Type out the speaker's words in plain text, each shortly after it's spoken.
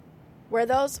Were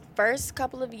those first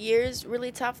couple of years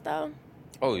really tough though?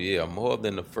 Oh yeah, more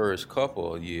than the first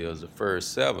couple of years. The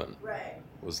first seven Right.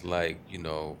 was like,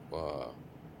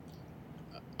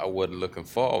 I wasn't looking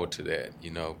forward to that,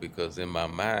 because in my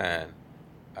mind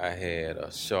I had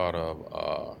a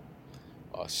shorter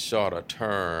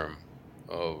term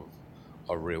of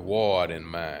a reward in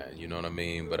mind. You know what I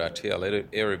mean? But I tell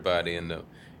everybody in the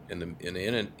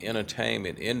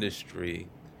entertainment industry,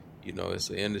 it's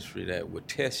an industry that would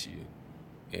test you,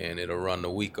 and it'll run the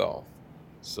week off.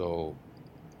 So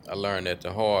I learned that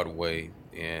the hard way,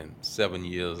 and 7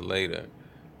 years later,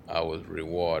 I was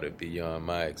rewarded beyond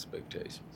my expectations.